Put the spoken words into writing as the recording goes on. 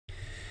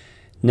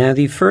Now,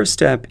 the first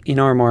step in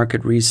our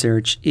market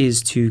research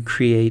is to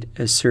create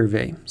a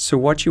survey. So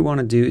what you want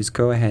to do is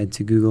go ahead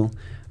to Google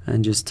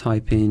and just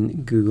type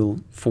in Google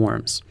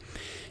Forms.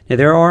 Now,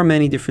 there are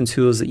many different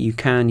tools that you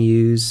can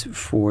use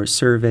for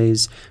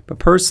surveys, but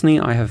personally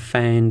I have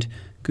found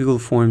Google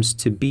Forms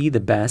to be the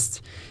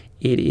best.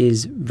 It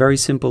is very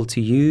simple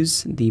to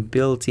use. The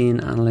built-in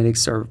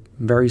analytics are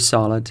very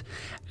solid,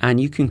 and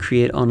you can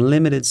create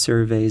unlimited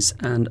surveys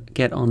and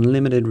get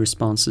unlimited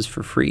responses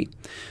for free.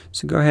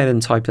 So go ahead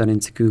and type that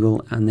into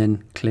Google and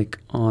then click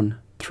on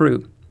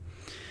through.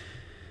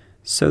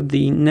 So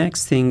the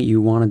next thing you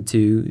want to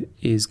do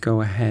is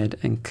go ahead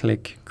and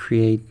click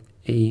create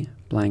a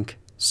blank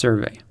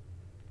survey.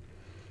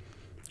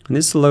 And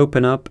this will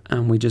open up,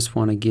 and we just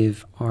want to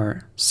give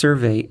our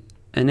survey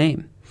a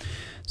name.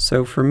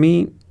 So for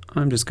me,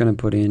 I'm just going to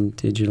put in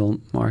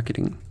digital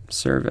marketing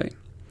survey.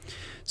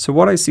 So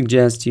what I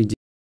suggest you do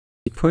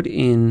is put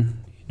in,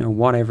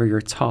 whatever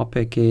your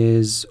topic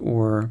is,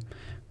 or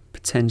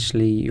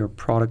potentially your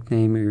product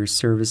name or your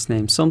service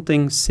name,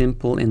 something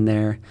simple in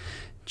there,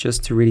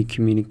 just to really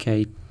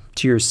communicate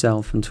to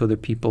yourself and to other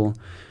people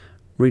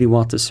really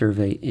what the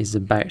survey is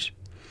about.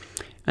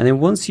 And then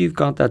once you've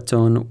got that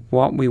done,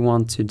 what we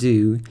want to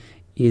do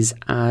is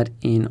add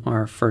in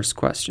our first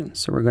question.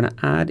 So we're going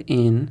to add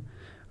in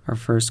our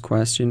first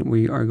question.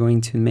 We are going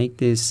to make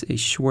this a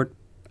short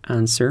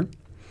answer.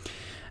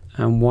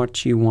 And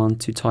what you want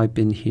to type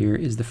in here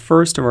is the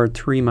first of our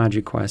 3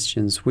 magic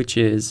questions, which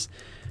is,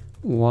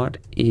 what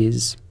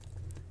is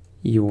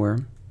your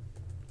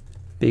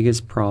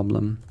biggest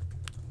problem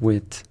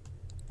with?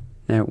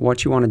 Now,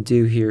 what you want to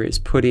do here is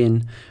put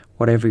in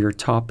whatever your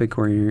topic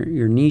or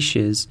your niche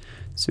is.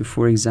 So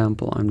for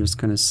example, I'm just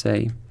going to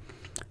say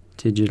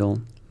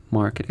digital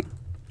marketing.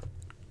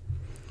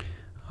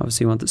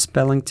 Obviously, you want the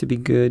spelling to be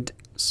good,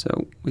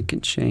 so we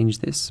can change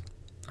this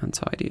and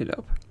tidy it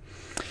up.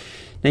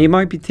 Now, you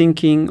might be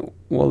thinking,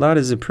 well, that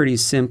is a pretty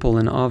simple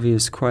and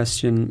obvious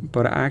question,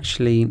 but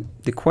actually,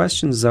 the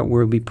questions that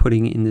we'll be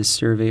putting in this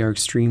survey are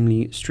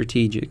extremely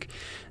strategic.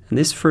 And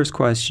this first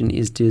question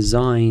is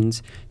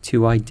designed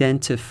to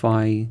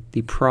identify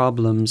the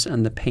problems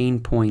and the pain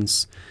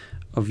points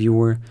of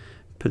your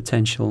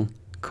potential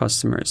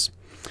customers.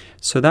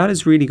 So that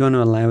is really going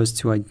to allow us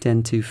to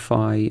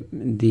identify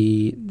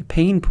the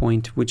pain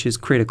point, which is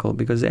critical,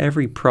 because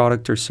every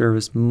product or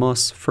service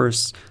must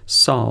first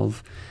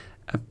solve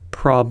a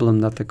problem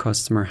that the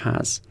customer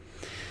has.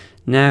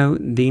 Now,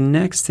 the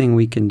next thing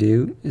we can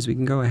do is we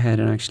can go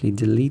ahead and actually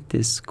delete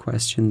this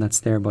question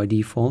that's there by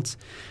default.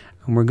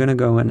 And we're going to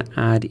go and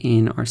add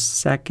in our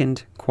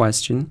second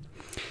question.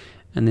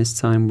 And this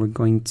time we're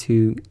going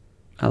to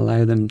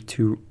allow them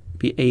to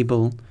be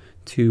able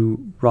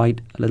to write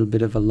a little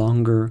bit of a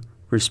longer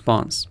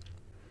response.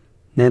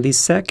 Now, the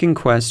second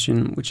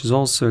question, which is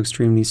also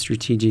extremely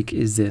strategic,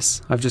 is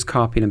this. I've just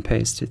copied and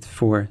pasted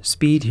for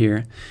speed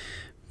here.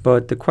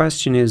 But the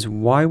question is,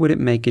 why would it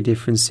make a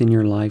difference in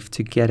your life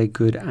to get a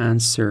good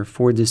answer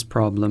for this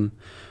problem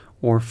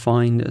or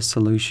find a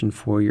solution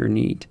for your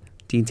need?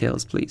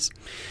 Details, please.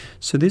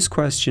 So this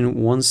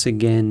question, once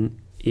again,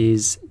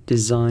 is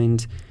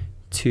designed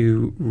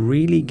to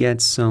really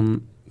get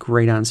some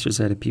great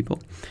answers out of people.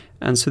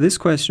 And so this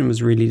question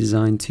was really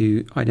designed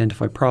to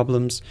identify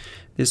problems.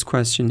 This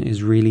question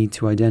is really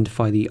to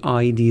identify the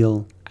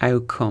ideal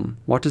outcome.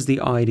 What does the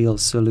ideal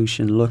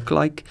solution look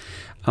like?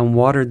 And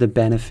what are the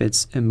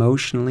benefits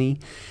emotionally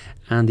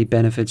and the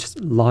benefits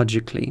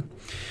logically?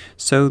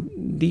 So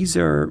these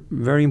are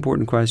very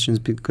important questions,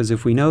 because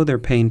if we know their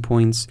pain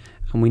points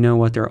and we know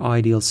what their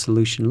ideal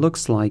solution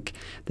looks like,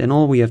 then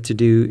all we have to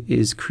do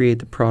is create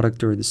the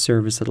product or the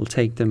service that'll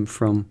take them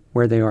from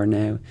where they are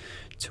now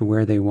to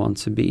where they want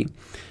to be.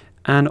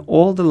 And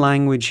all the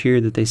language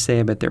here that they say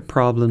about their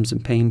problems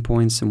and pain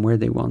points and where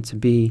they want to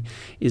be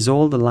is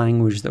all the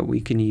language that we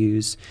can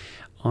use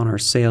on our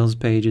sales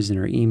pages, in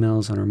our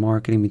emails, on our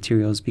marketing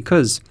materials,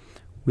 because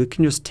we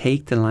can just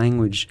take the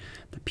language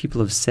that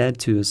people have said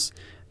to us,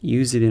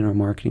 use it in our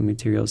marketing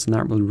materials, and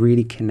that will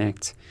really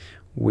connect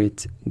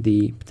with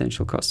the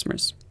potential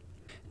customers.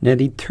 Now,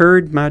 the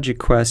third magic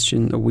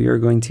question that we are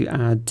going to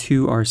add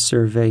to our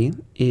survey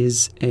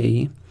is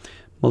a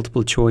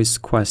multiple choice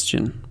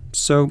question.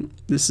 So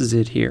this is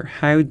it here.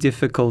 How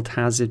difficult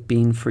has it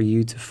been for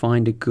you to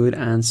find a good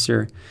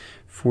answer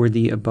for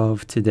the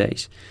above to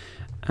date?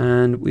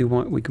 And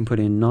we can put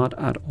in not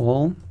at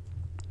all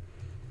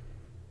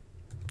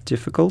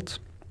difficult.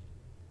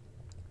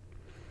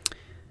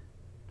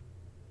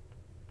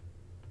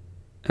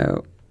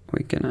 Oh,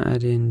 we can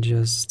add in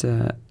just,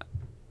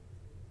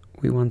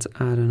 we want to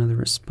add another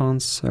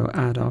response, so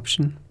add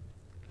option.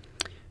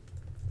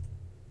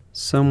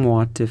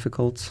 Somewhat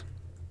difficult.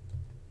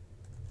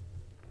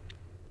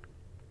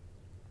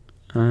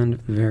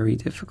 And very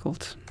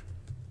difficult.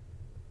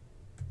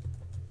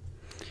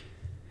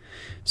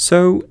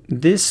 So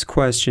this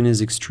question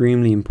is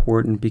extremely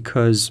important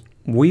because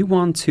we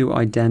want to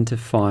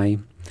identify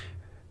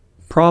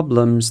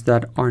problems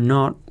that are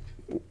not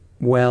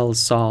well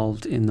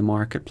solved in the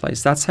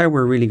marketplace. That's how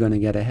we're really going to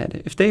get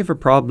ahead. If they have a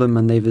problem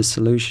and they have a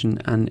solution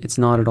and it's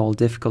not at all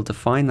difficult to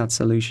find that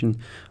solution,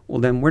 well,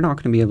 then we're not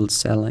going to be able to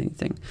sell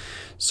anything.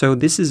 So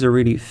this is a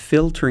really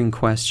filtering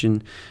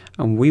question,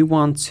 and we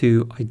want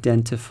to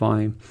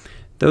identify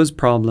those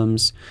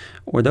problems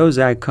or those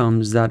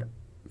outcomes that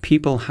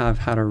people have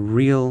had a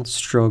real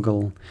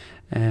struggle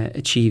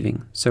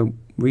achieving. So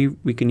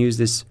we can use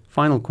this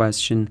final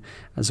question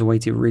as a way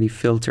to really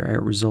filter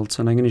out results,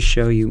 and I'm going to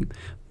show you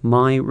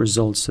my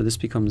results so this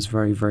becomes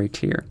very, very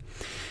clear.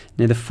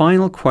 Now, the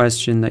final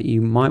question that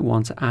you might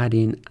want to add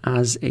in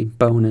as a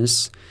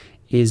bonus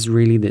is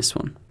really this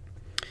one.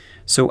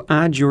 So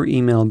add your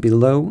email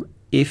below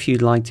if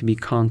you'd like to be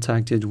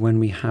contacted when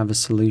we have a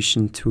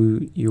solution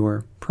to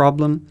your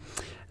problem.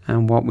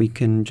 And what we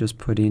can just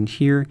put in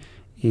here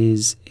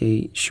is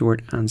a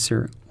short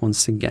answer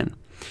once again.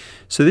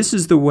 So this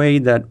is the way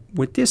that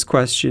with this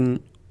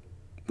question,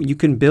 you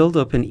can build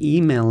up an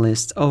email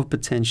list of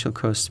potential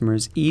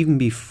customers even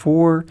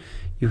before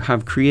you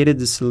have created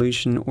the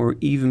solution or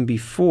even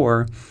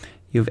before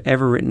you've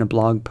ever written a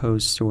blog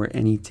post or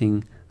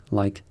anything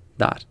like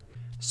that.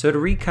 So to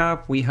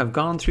recap, we have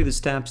gone through the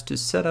steps to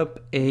set up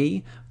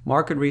a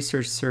market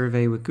research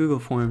survey with Google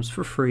Forms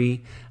for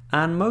free,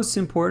 and most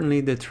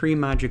importantly, the 3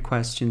 magic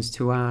questions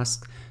to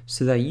ask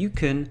so that you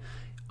can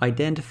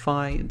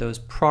identify those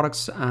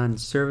products and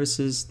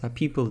services that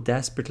people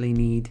desperately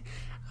need,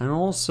 and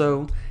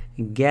also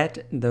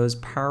get those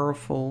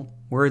powerful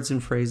words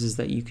and phrases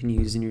that you can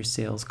use in your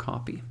sales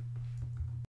copy.